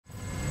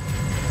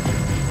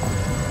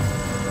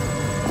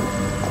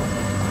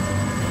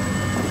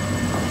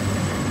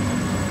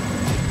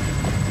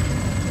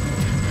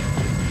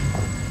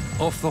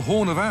Off the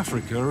Horn of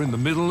Africa, in the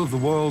middle of the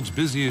world's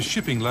busiest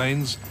shipping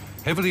lanes,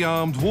 heavily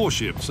armed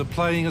warships are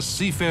playing a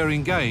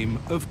seafaring game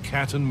of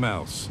cat and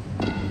mouse.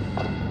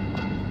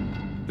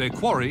 Their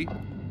quarry,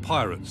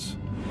 pirates.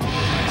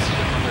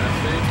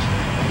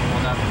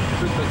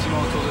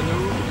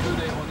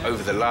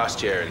 Over the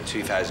last year, in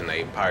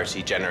 2008,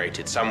 Piracy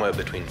generated somewhere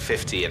between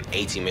 $50 and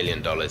 $80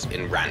 million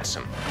in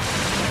ransom.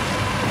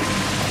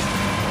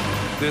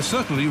 They're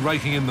certainly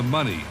raking in the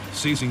money,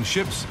 seizing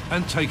ships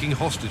and taking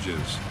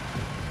hostages.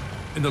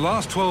 In the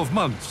last 12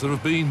 months, there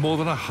have been more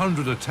than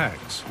 100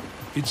 attacks.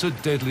 It's a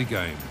deadly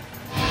game.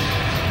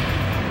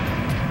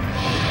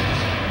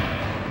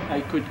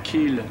 I could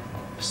kill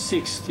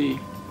 60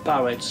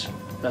 pirates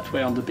that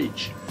were on the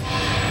beach.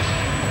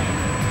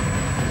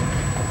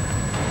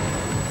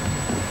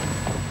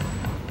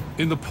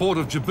 In the port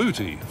of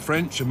Djibouti,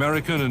 French,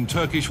 American and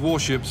Turkish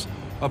warships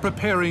are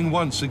preparing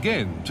once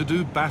again to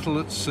do battle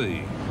at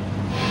sea.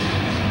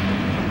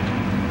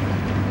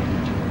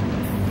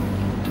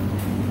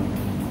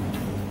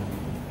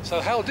 So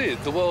how did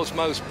the world's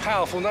most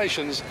powerful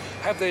nations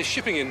have their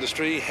shipping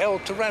industry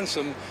held to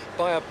ransom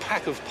by a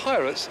pack of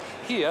pirates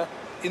here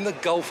in the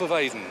Gulf of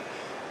Aden?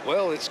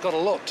 Well, it's got a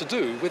lot to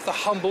do with the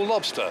humble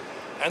lobster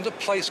and a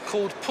place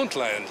called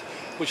Puntland,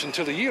 which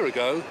until a year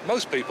ago,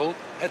 most people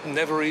had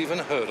never even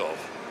heard of.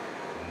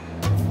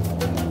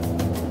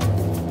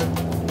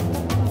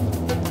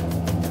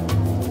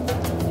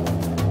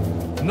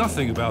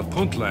 Nothing about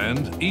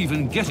Puntland,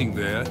 even getting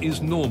there, is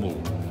normal.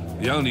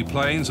 The only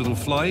planes that'll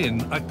fly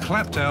in are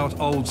clapped-out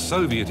old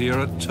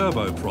Soviet-era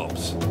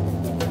turboprops.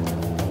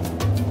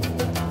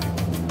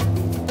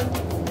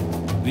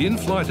 The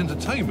in-flight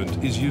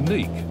entertainment is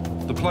unique.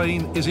 The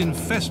plane is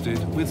infested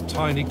with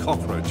tiny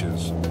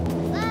cockroaches.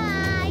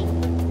 Bye!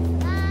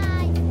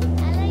 Bye!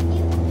 I like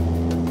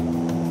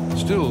you.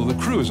 Still, the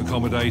crew is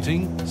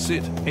accommodating.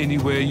 Sit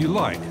anywhere you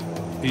like,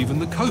 even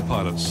the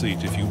co-pilot's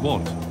seat if you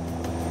want.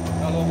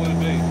 How long will it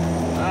be?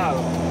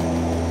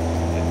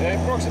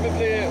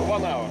 Approximately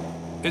 1 hour.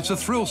 It's a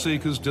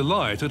thrill-seeker's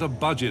delight at a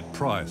budget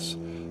price.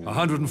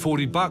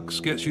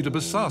 $140 gets you to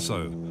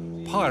Bosaso,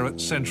 Pirate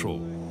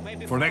Central.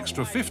 For an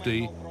extra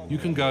 50, you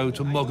can go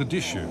to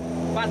Mogadishu.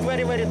 But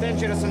very, very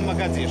dangerous in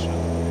Mogadishu.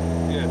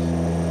 Yes.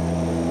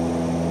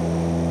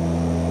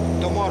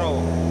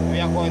 Tomorrow we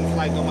are going to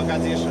fly to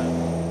Mogadishu.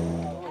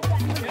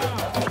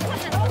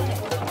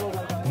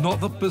 Not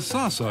that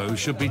Bosaso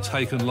should be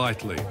taken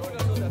lightly.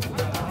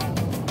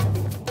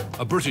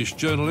 A British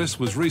journalist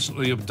was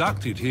recently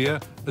abducted here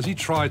as he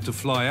tried to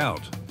fly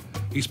out.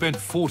 He spent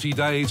 40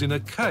 days in a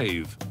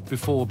cave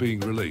before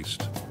being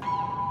released.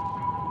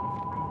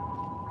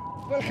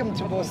 Welcome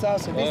to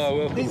Bosaso.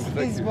 This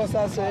is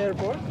Bosaso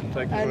Airport.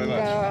 Thank you very much.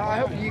 I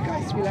hope you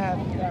guys will have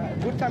a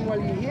good time while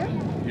you're here.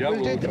 Yeah,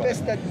 we'll do the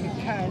best that we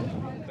can.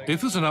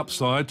 If there's an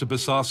upside to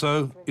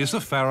Bosaso, Issa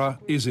Farah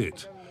is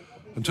it.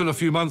 Until a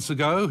few months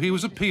ago, he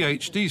was a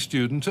PhD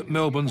student at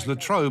Melbourne's La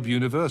Trobe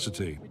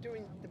University.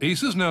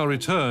 Issa's now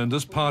returned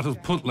as part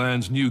of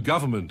Puntland's new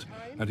government,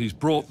 and he's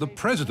brought the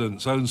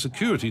president's own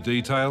security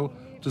detail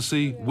to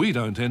see we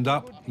don't end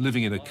up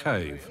living in a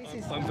cave.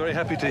 I'm very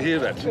happy to hear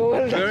that.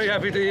 Well, very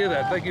happy to hear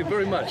that. Thank you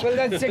very much. Well,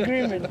 that's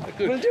agreement.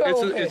 We'll do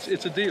our best.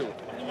 It's a deal.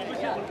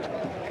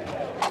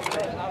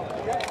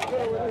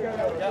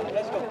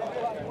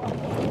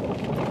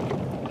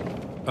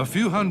 A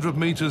few hundred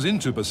metres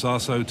into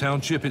Bosaso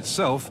township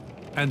itself,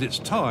 and it's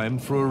time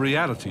for a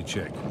reality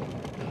check.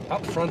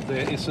 Up front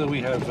there, Issa,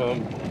 we have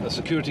a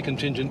security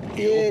contingent.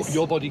 Yes.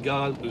 Your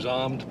bodyguard who's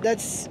armed.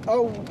 That's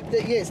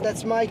yes,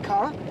 that's my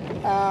car,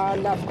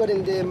 and I've got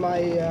in there my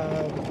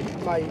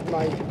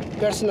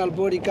personal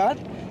bodyguard,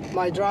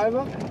 my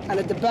driver, and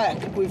at the back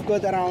we've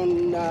got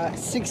around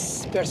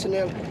 6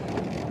 personnel.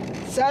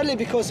 Sadly,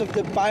 because of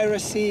the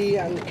piracy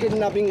and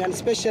kidnapping, and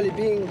especially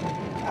being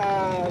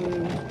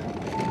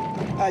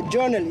a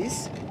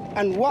journalist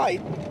and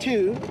white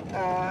too,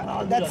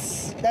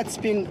 that's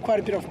been quite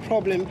a bit of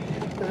problem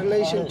in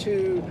relation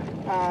to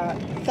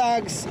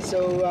thugs.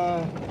 So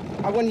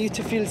I want you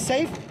to feel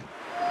safe.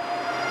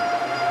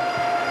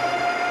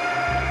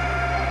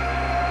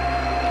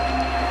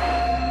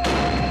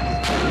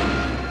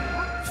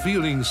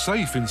 Feeling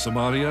safe in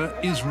Somalia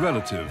is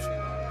relative.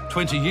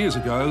 20 years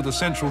ago, the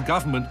central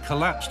government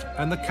collapsed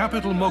and the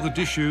capital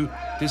Mogadishu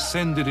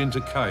descended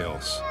into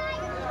chaos.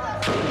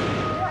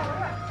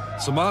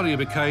 Somalia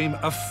became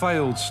a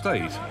failed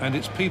state and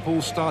its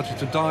people started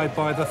to die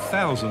by the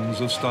thousands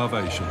of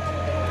starvation.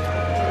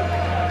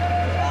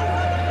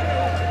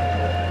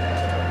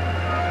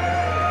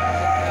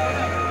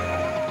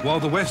 While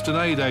the Western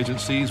aid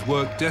agencies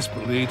worked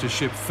desperately to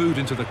ship food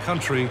into the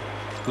country,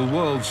 the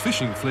world's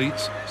fishing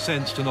fleets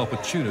sensed an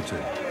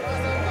opportunity.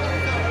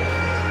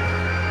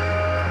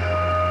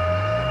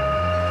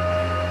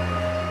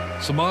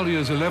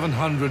 Somalia's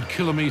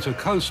 1,100-kilometre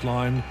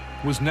coastline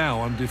was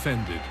now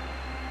undefended.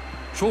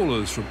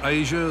 Trawlers from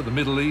Asia, the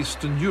Middle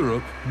East and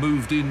Europe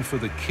moved in for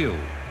the kill.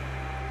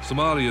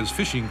 Somalia's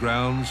fishing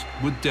grounds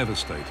were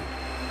devastated.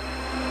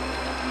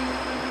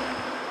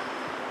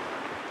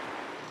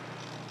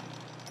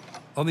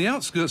 On the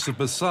outskirts of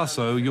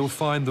Bosaso, you'll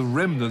find the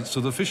remnants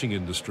of the fishing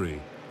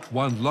industry.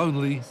 One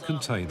lonely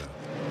container.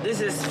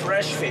 This is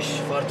fresh fish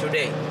for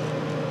today.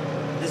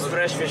 This is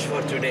fresh fish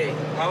for today.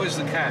 How is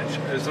the catch?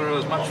 Is there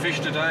as much fish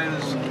today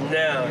as...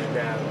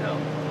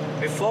 No.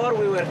 Before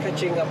we were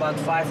catching about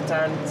 5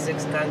 ton,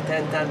 6 ton,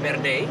 10 ton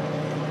per day.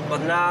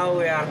 But now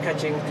we are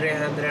catching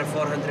 300,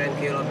 400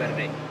 kilo per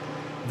day.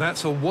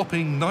 That's a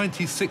whopping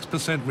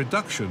 96%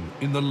 reduction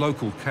in the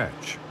local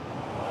catch.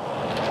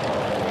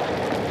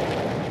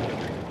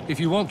 If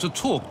you want to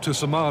talk to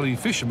Somali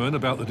fishermen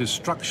about the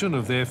destruction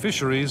of their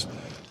fisheries,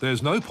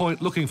 there's no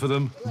point looking for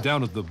them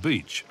down at the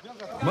beach.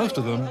 Most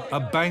of them are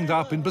banged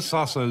up in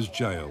Bosaso's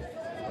jail.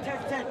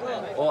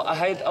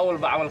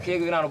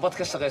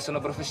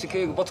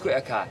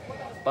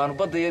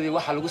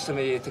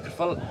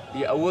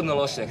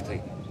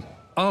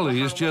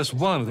 Ali is just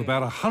one of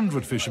about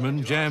 100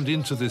 fishermen jammed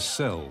into this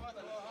cell.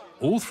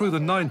 All through the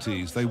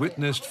 90s, they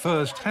witnessed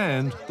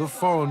firsthand the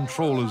foreign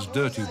trawlers'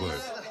 dirty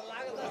work.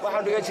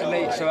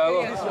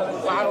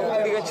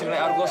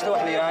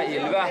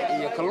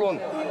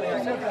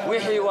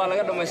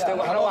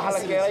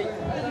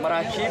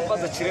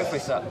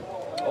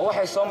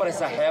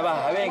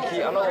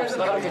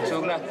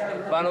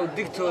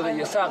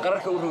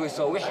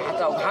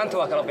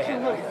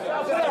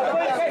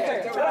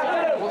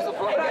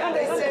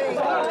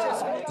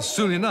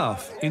 Soon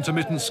enough,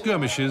 intermittent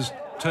skirmishes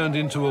turned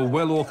into a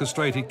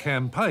well-orchestrated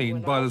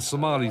campaign by the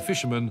Somali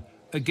fishermen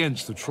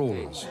against the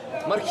trawlers.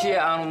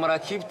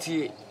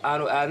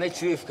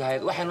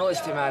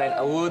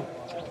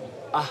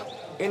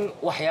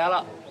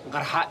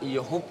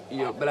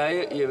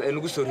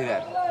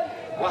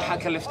 waxa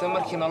kaliftay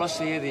markii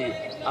noloshayadii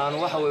aan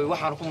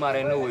waxaan ku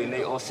maareyno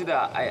weynay oo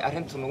sida ay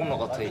arintu nagu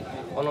noqotay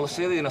oo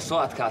noloshayadiina soo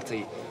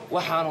adkaatay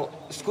waxaanu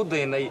isku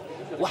daynay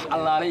wax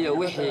allaaliyo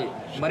wixii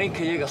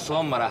marinkayaga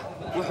soo mara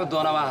wuxuu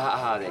doonaba ha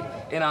ahaadee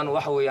inaan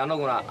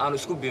anaguna aan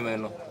isku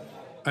biimayno.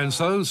 And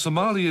so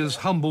Somalia's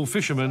humble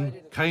fishermen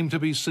came to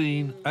be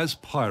seen as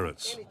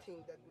pirates.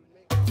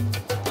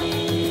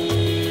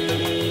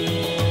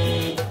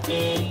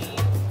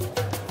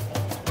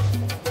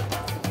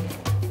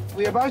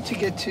 We're about to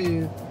get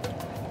to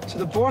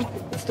the port.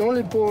 It's the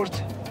only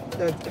port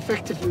that's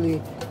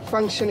effectively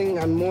functioning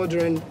and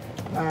modern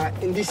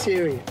in this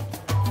area.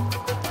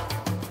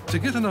 To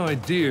get an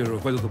idea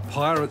of whether the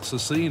pirates are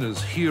seen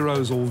as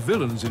heroes or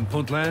villains in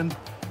Puntland,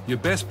 your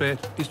best bet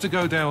is to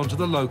go down to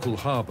the local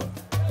harbour.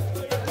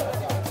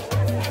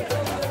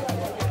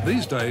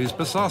 These days,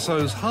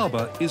 Bosaso's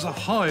harbour is a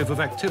hive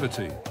of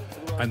activity,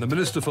 and the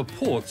Minister for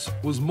Ports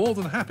was more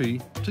than happy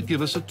to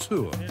give us a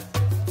tour.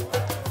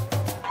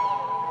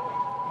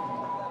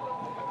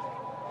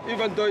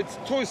 Even though it's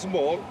too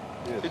small,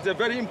 yes, it's a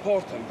very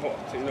important port,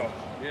 you know.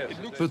 Yes.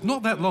 But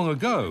not that long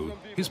ago,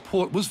 his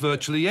port was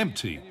virtually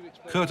empty,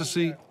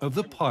 courtesy of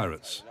the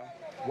pirates.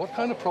 What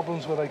kind of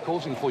problems were they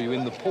causing for you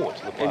in the port,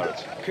 the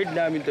pirates?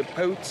 Kidnapping the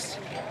boats,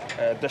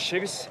 the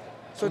ships.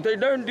 So they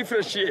don't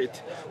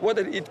differentiate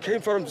whether it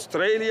came from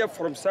Australia,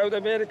 from South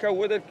America,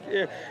 whether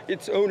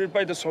it's owned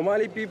by the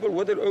Somali people,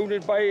 whether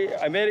owned by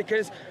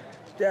Americans.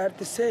 They are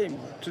the same.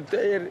 To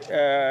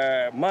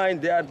their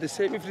mind, they are the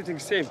same,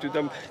 everything's same to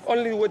them.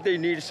 Only what they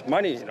need is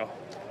money, you know.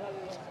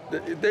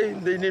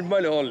 They need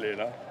money only, you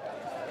know.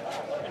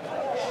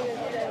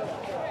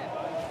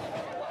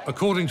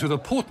 According to the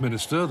port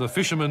minister, the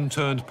fishermen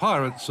turned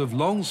pirates have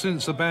long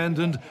since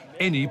abandoned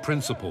any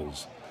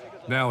principles.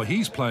 Now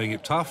he's playing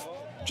it tough,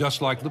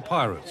 just like the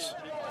pirates.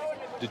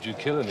 Did you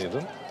kill any of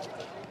them?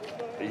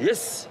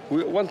 Yes.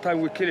 One time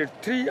we killed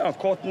 3 and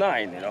caught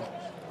 9, you know.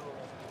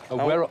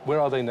 Where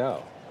are they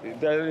now?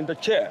 They're in the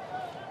chair.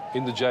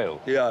 In the jail?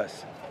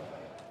 Yes.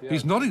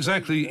 He's not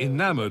exactly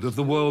enamoured of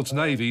the world's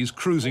navies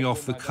cruising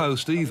off the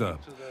coast either,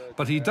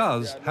 but he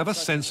does have a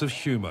sense of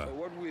humour.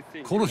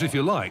 Call it, if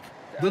you like,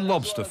 the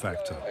lobster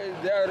factor.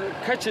 They are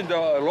catching the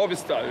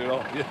lobster, you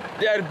know. Yeah.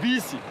 They are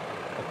busy.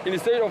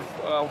 Instead of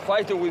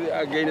fighting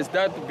against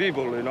that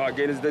people, you know,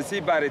 against the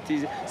sea pirates,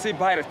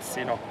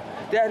 you know,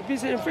 they are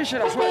busy in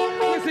fishing as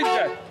well. We think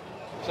that.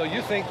 So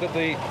you think that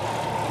the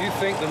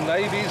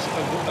navies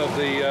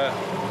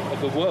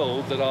of the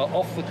world that are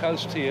off the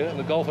coast here in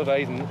the Gulf of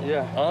Aden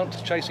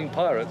aren't chasing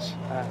pirates,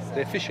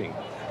 they're fishing?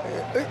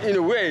 In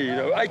a way, you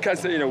know, I can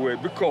say in a way,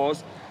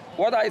 because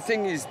what I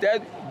think is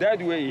that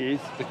way is,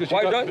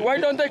 why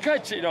don't they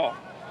catch, you know?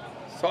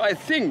 So I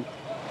think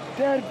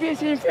they are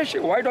busy in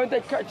fishing. Why don't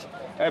they catch?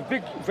 A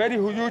big, very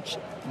huge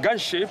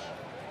gunship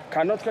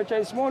cannot catch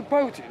a small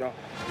boat, you know.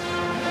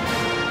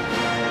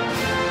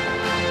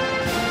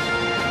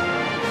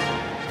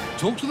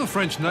 Talk to the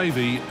French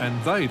Navy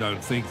and they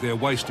don't think they're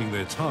wasting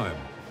their time.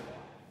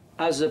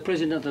 As the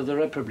President of the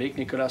Republic,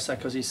 Nicolas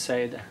Sarkozy,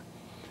 said,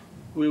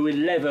 we will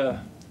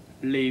never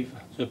leave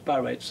the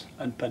pirates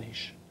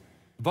unpunished.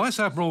 Vice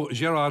Admiral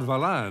Gérard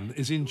Valland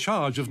is in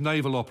charge of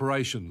naval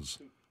operations.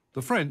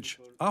 The French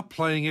are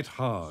playing it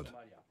hard.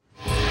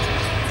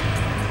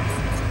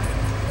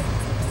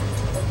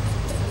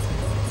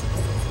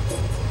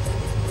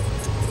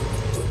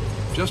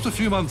 Just a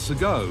few months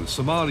ago,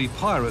 Somali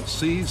pirates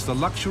seized the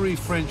luxury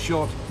French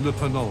yacht Le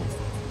Penant.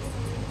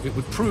 It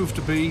would prove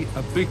to be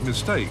a big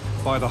mistake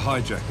by the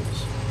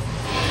hijackers.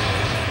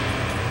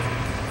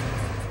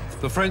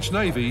 The French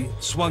Navy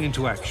swung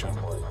into action,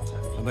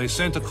 and they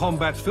sent a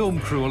combat film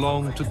crew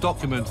along to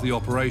document the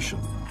operation.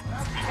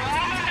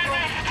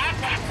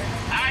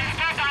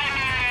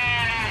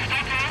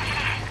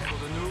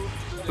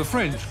 The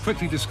French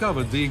quickly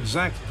discovered the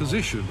exact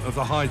position of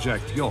the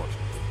hijacked yacht.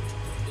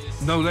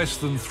 No less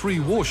than 3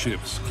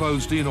 warships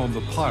closed in on the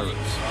pirates.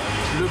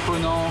 Le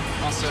Ponant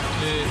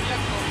encerclé,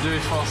 2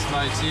 forces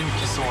maritimes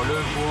qui sont le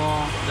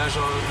Bouan,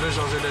 le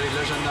Georges avec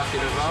la Jeanne d'Arc et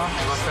le Var.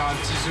 On va faire un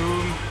petit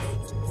zoom.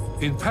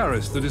 In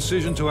Paris, the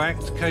decision to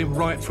act came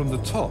right from the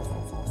top.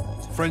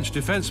 French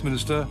Defense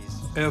Minister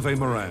Hervé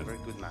Morin.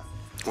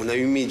 On a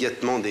eu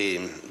immédiatement des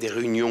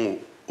réunions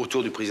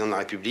autour du président de la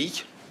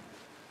République,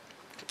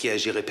 qui a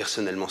géré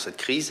personnellement cette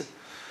crise,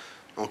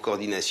 en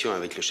coordination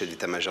avec le chef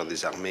d'état-major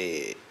des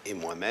armées et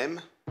moi-même.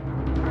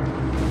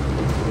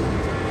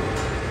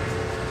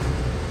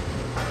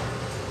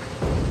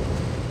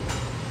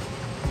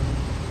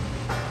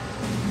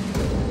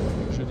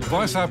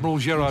 Vice Admiral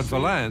Gerard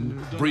Valland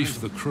briefed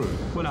the crew.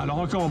 Voilà, alors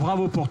encore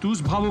bravo pour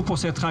tous, bravo pour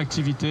cette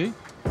réactivité.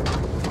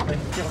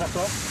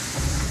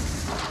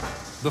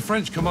 The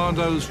French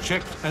commandos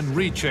checked and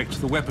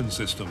rechecked the weapon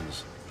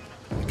systems.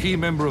 A key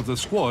member of the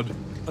squad,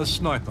 a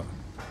sniper.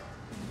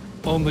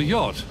 On the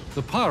yacht,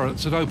 the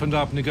pirates had opened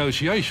up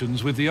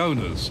negotiations with the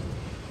owners.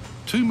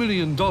 $2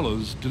 million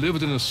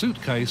delivered in a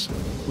suitcase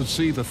would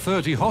see the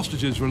 30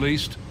 hostages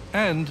released,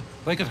 and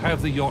they could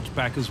have the yacht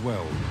back as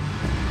well.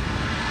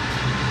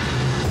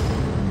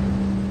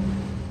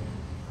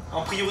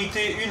 En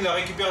priorité 1, la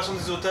récupération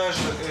des otages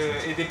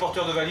et des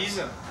porteurs de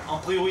valises. En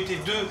priorité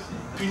 2,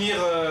 punir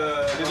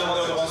les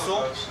demandeurs de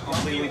rançon. En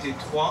priorité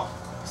 3,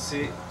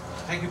 c'est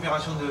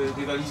récupération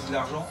des valises et de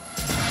l'argent.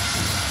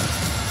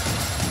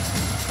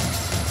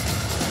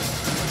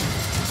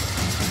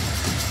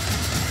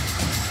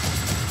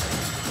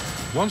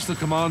 Once the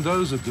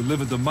commandos had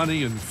delivered the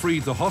money and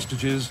freed the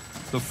hostages,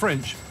 the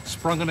French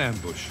sprung an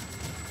ambush.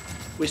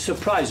 We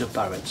surprised the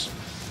pirates,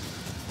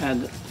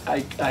 and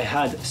I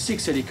had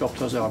 6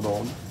 helicopters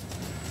airborne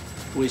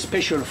with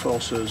special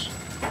forces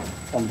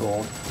on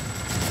board.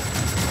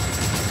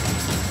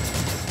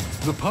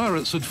 The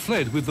pirates had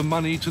fled with the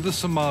money to the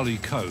Somali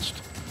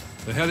coast.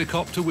 The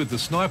helicopter with the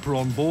sniper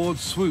on board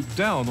swooped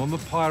down on the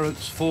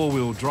pirates'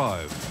 4-wheel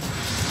drive.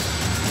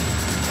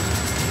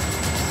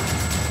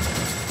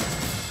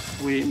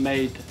 We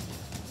made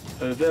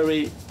a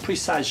very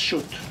precise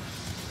shoot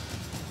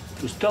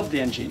to stop the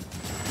engine.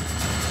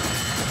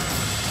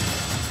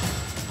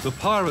 The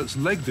pirates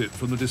legged it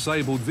from the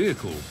disabled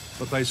vehicle,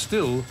 but they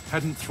still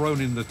hadn't thrown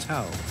in the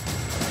towel.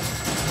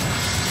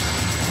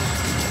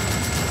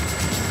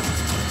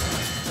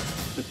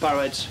 The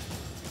pirates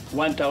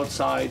went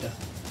outside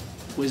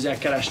with their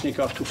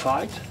Kalashnikov to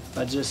fight,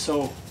 but they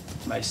saw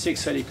my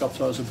 6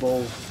 helicopters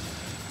above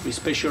with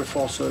special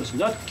forces,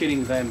 not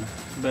killing them,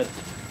 but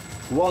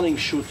warning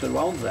shots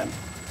around them.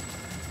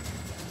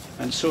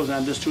 And so they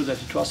understood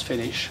that it was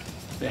finished.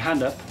 They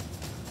hand up,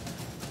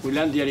 we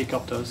land the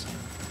helicopters,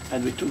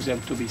 and we took them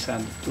to be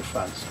sent to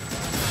France.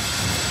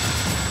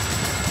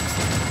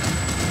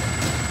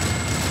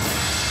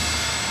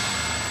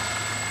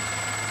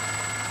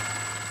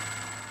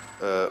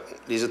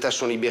 Les otages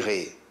sont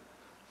libérés.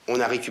 On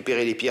a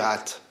récupéré les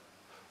pirates.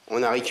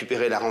 On a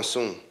récupéré la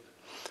rançon.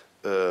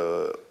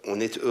 On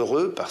est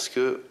heureux parce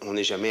qu'on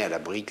n'est jamais à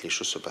l'abri que les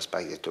choses ne se passent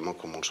pas exactement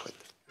comme on le souhaite.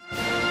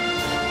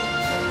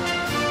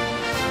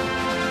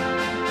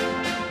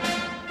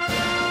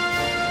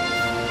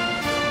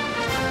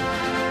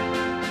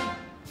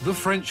 The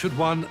French had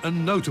won a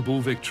notable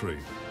victory.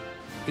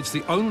 It's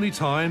the only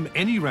time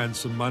any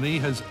ransom money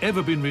has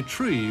ever been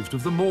retrieved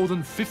of the more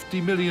than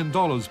 $50 million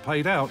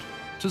paid out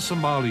to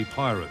Somali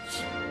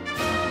pirates.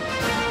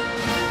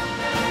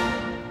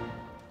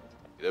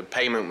 The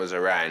payment was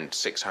around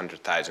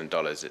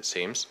 $600,000, it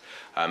seems,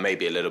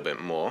 maybe a little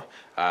bit more,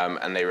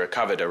 and they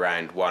recovered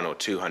around $100,000 or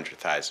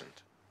 $200,000.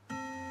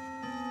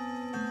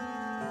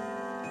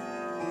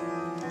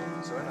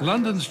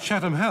 London's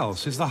Chatham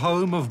House is the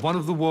home of one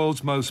of the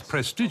world's most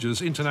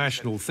prestigious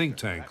international think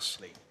tanks.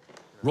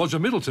 Roger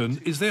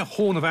Middleton is their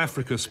Horn of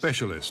Africa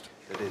specialist.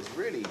 It is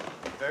really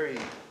very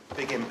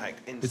big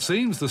impact. It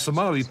seems the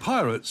Somali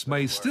pirates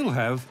may still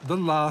have the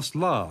last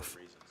laugh.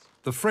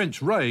 The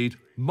French raid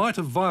might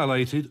have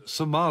violated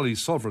Somali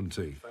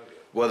sovereignty.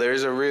 Well, there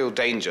is a real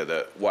danger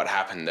that what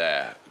happened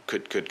there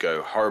could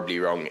go horribly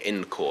wrong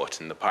in court,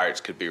 and the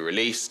pirates could be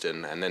released,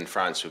 and then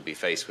France would be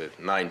faced with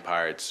 9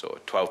 pirates or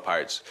 12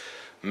 pirates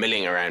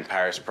milling around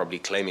Paris, probably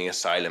claiming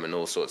asylum and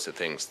all sorts of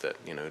things that,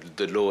 you know,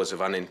 the laws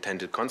of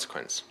unintended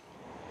consequence.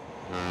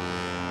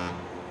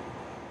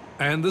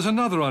 And there's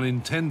another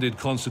unintended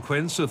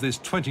consequence of this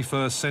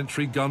 21st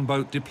century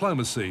gunboat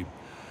diplomacy.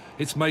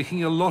 It's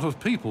making a lot of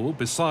people,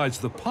 besides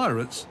the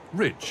pirates,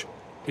 rich,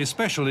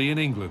 especially in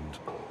England.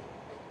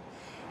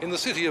 In the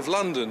City of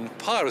London,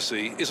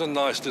 piracy is a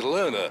nice little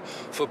earner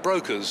for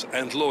brokers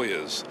and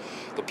lawyers.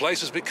 The place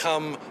has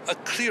become a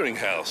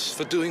clearinghouse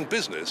for doing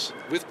business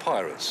with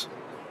pirates.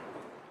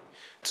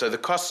 So the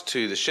cost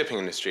to the shipping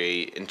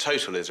industry in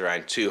total is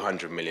around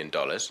 $200 million.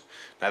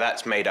 Now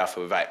that's made up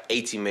of about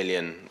 80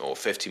 million or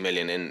 50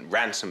 million in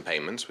ransom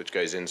payments, which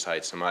goes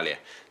inside Somalia.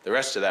 The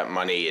rest of that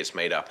money is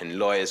made up in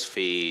lawyers'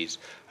 fees,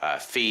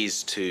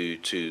 fees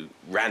to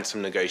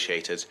ransom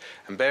negotiators.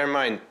 And bear in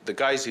mind, the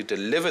guys who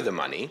deliver the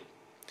money,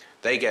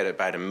 they get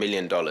about $1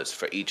 million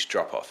for each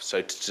drop-off.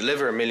 So to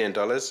deliver $1 million,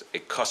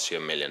 it costs you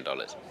 $1 million.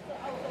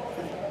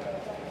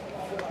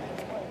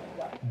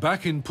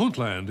 Back in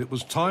Puntland, it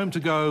was time to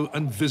go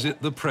and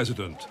visit the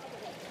president.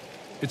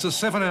 It's a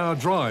 7-hour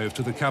drive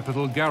to the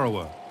capital,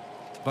 Garowe.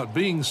 But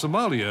being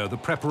Somalia, the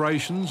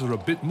preparations are a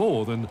bit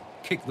more than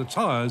kick the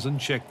tires and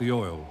check the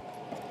oil.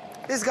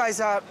 These guys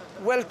are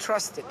well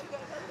trusted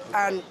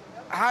and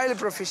highly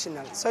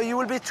professional. So you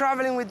will be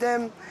traveling with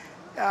them,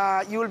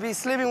 you will be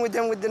sleeping with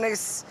them with the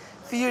next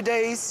few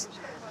days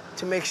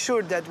to make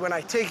sure that when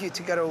I take you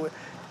to Garowe,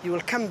 you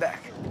will come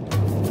back.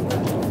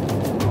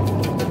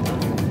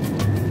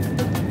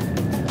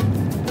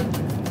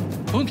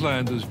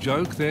 Puntlanders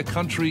joke their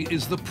country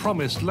is the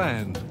promised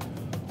land.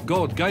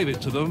 God gave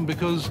it to them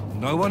because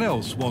no one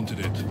else wanted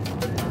it.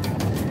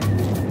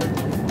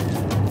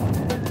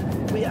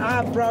 We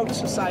are a proud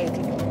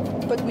society,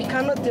 but we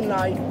cannot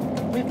deny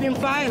we've been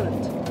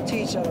violent to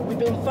each other. We've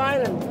been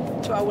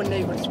violent to our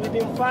neighbors. We've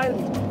been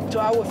violent to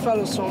our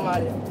fellow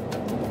Somalians.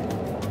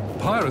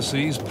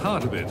 Piracy's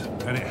part of it,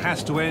 and it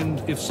has to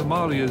end if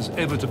Somalia's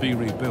ever to be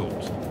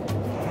rebuilt.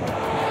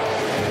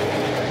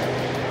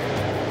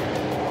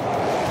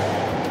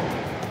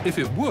 If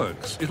it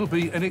works, it'll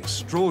be an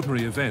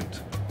extraordinary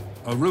event.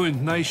 A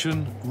ruined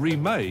nation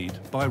remade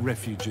by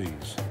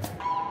refugees.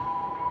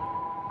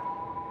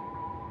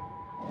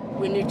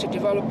 We need to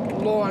develop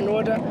law and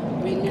order.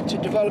 We need to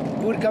develop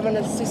good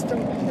governance system.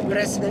 The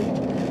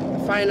president,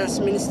 the finance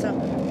minister,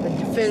 the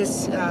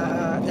defense,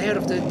 the head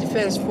of the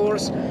defense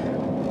force.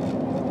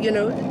 You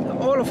know,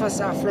 all of us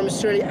are from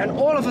Australia and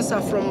all of us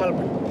are from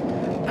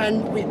Melbourne.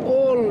 And we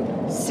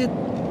all sit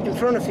in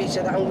front of each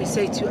other and we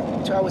say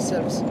to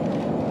ourselves,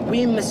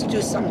 we must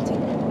do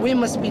something. We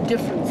must be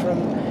different from,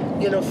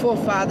 you know,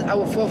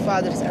 our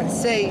forefathers, and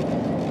say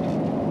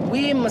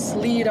we must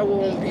lead our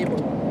own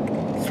people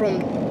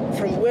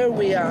from where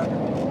we are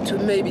to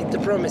maybe the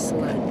promised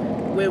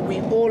land, where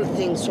we all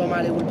think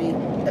Somalia will be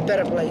a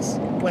better place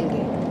one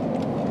day.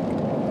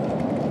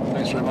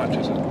 Thanks very much,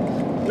 is it?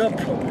 No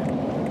problem.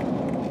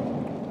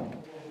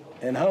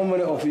 And how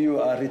many of you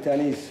are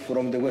returnees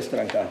from the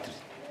Western countries?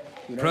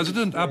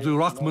 President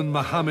Abdulrahman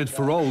Mohamed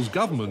Farol's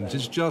government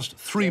is just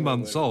 3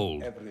 months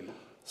old.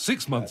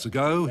 6 months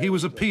ago, he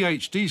was a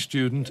PhD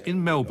student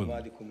in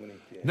Melbourne.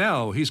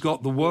 Now he's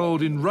got the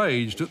world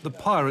enraged at the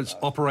pirates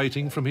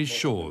operating from his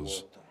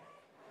shores.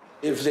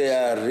 If they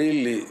are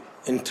really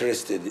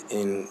interested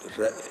in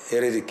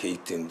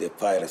eradicating the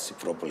piracy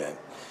problem,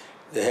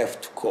 they have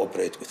to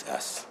cooperate with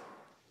us.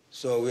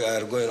 So we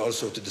are going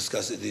also to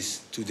discuss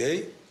this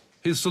today.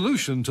 His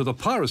solution to the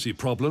piracy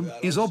problem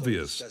is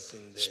obvious.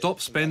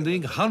 Stop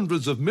spending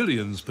hundreds of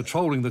millions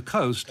patrolling the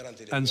coast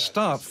and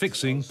start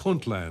fixing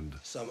Puntland.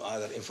 Some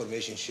other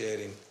information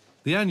sharing.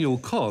 The annual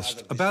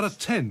cost, about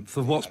 1/10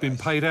 of what's been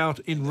paid out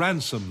in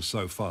ransoms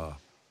so far.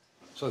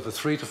 So for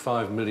 $3 to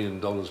 $5 million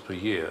per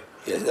year...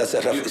 Yes, that's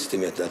a rough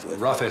estimate that way.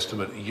 Rough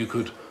estimate. You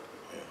could,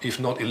 if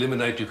not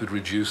eliminate, you could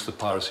reduce the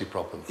piracy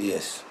problem.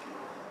 Yes.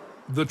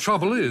 The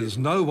trouble is,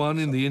 no one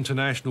in the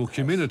international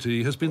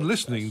community has been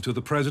listening to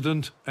the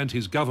president and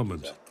his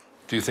government.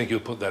 Do you think you'll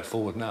put that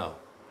forward now?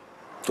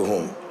 To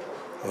whom?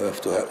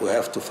 We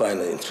have to find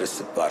the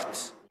interested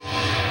parties.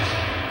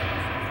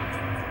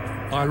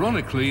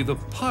 Ironically, the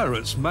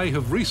pirates may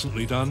have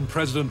recently done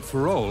President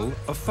Farol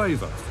a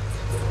favour.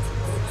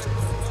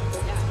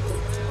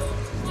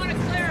 I want to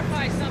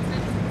clarify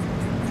something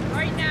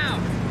right now.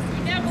 We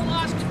never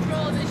lost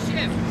control of this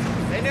ship.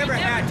 They never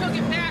took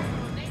it back.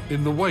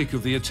 In the wake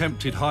of the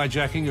attempted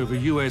hijacking of a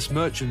US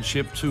merchant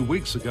ship 2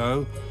 weeks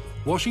ago,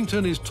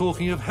 Washington is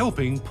talking of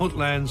helping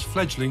Puntland's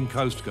fledgling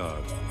Coast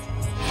Guard.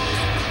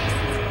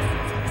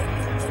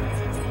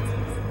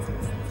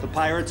 The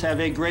pirates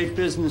have a great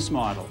business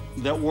model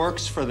that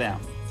works for them.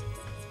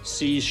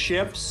 Seize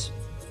ships,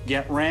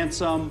 get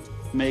ransom,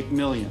 make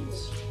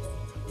millions.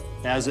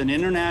 As an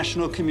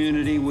international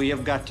community, we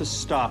have got to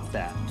stop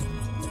that.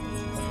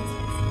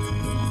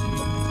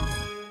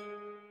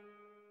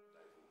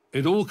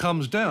 It all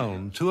comes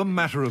down to a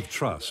matter of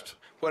trust.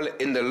 Well,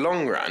 in the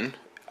long run,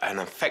 an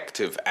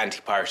effective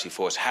anti-piracy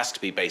force has to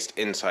be based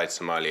inside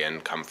Somalia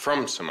and come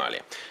from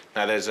Somalia.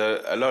 Now, there's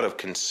a lot of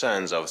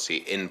concerns, obviously,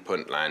 in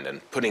Puntland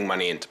and putting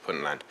money into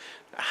Puntland.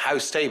 How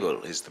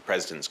stable is the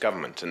president's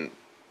government? And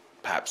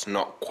perhaps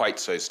not quite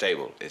so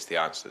stable is the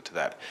answer to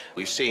that.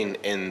 We've seen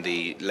in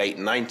the late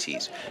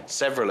 90s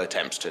several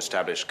attempts to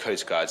establish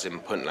coast guards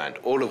in Puntland,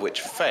 all of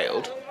which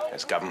failed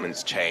as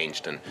governments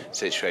changed and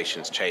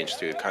situations changed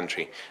through the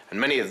country. And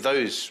many of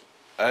those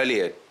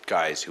earlier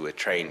guys who were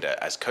trained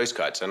as coast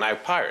guards are now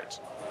pirates.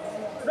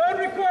 Don't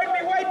record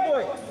me, white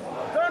boy.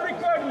 Don't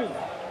record me.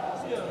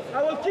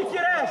 I will kick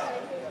your ass.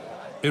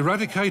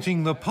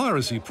 Eradicating the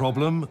piracy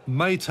problem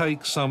may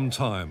take some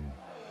time.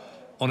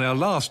 On our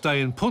last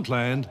day in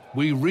Puntland,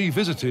 we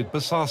revisited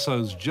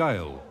Bosasso's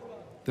jail.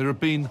 There had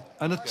been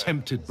an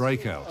attempted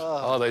breakout.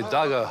 Oh, they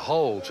dug a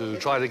hole to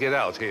try to get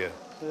out here.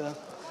 Yeah.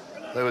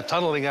 They were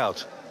tunnelling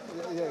out.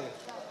 Yeah.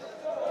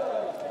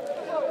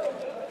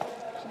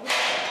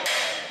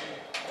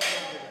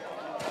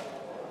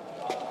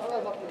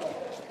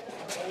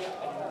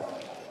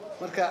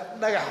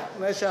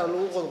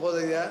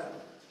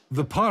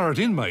 The pirate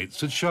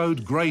inmates had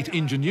showed great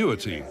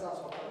ingenuity.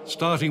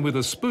 Starting with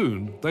a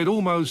spoon, they'd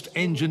almost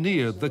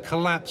engineered the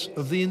collapse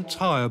of the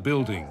entire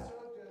building.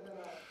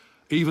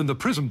 Even the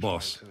prison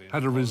boss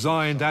had a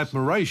resigned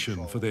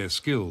admiration for their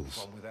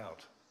skills.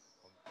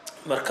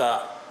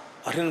 marka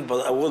arrin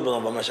awood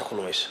badan baa meesha ku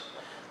lumaysa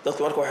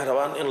dadku marka waxay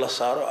rabaan in la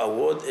saaro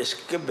awood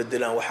iska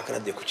bedelaan waxa kala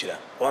hadii ku jira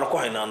waana ku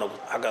haynaa anagu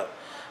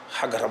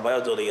xagga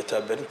rabayadooda iyo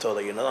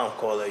tababarintooda iyo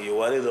nidaamkooda iyo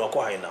waalidooda ku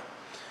haynaa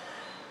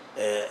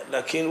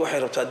laakiin waxay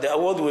rabtaa de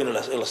awood weyn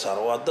in la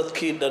saaro waa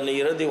dadkii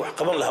dhalinyaradii wax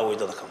qaban lahaa way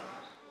dadka.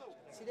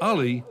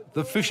 Ali,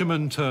 the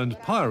fisherman turned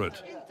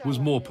pirate, was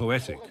more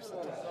poetic.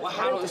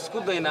 waxaanu isku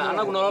daynaa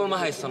anagu nolol ma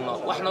haysano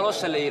wax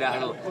nolosha la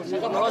yiraahdo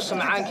nolosha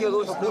macaankeedu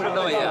wuxuu ku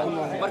dhamayaa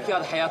markii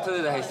aad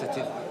xayaatada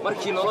haysatid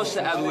markii nolosha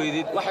aad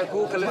weydid waxay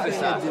kugu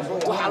kalifaysaa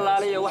wax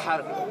allaaliya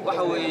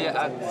waxa weeye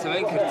aad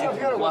sameyn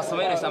kartid waa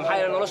sameynaysaa maxay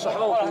yeelay nolosha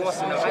waxba kuma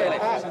sinna maxay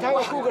yeelay taa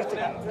wax ku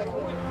gartay.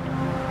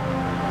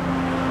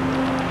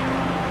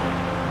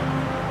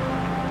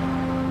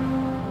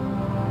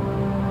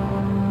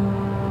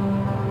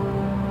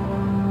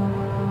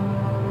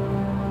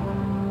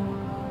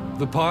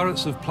 The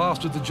pirates have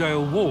plastered the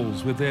jail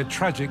walls with their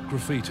tragic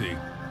graffiti.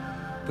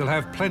 They'll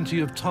have plenty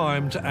of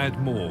time to add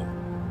more.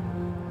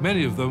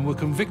 Many of them were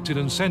convicted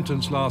and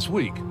sentenced last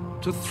week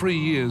to 3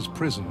 years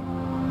prison.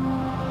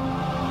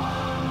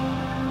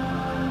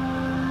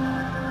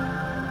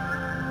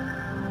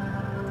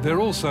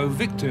 They're also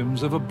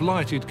victims of a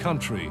blighted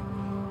country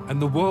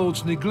and the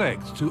world's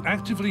neglect to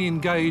actively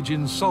engage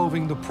in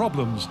solving the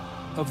problems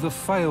of the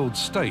failed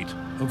state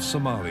of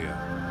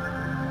Somalia.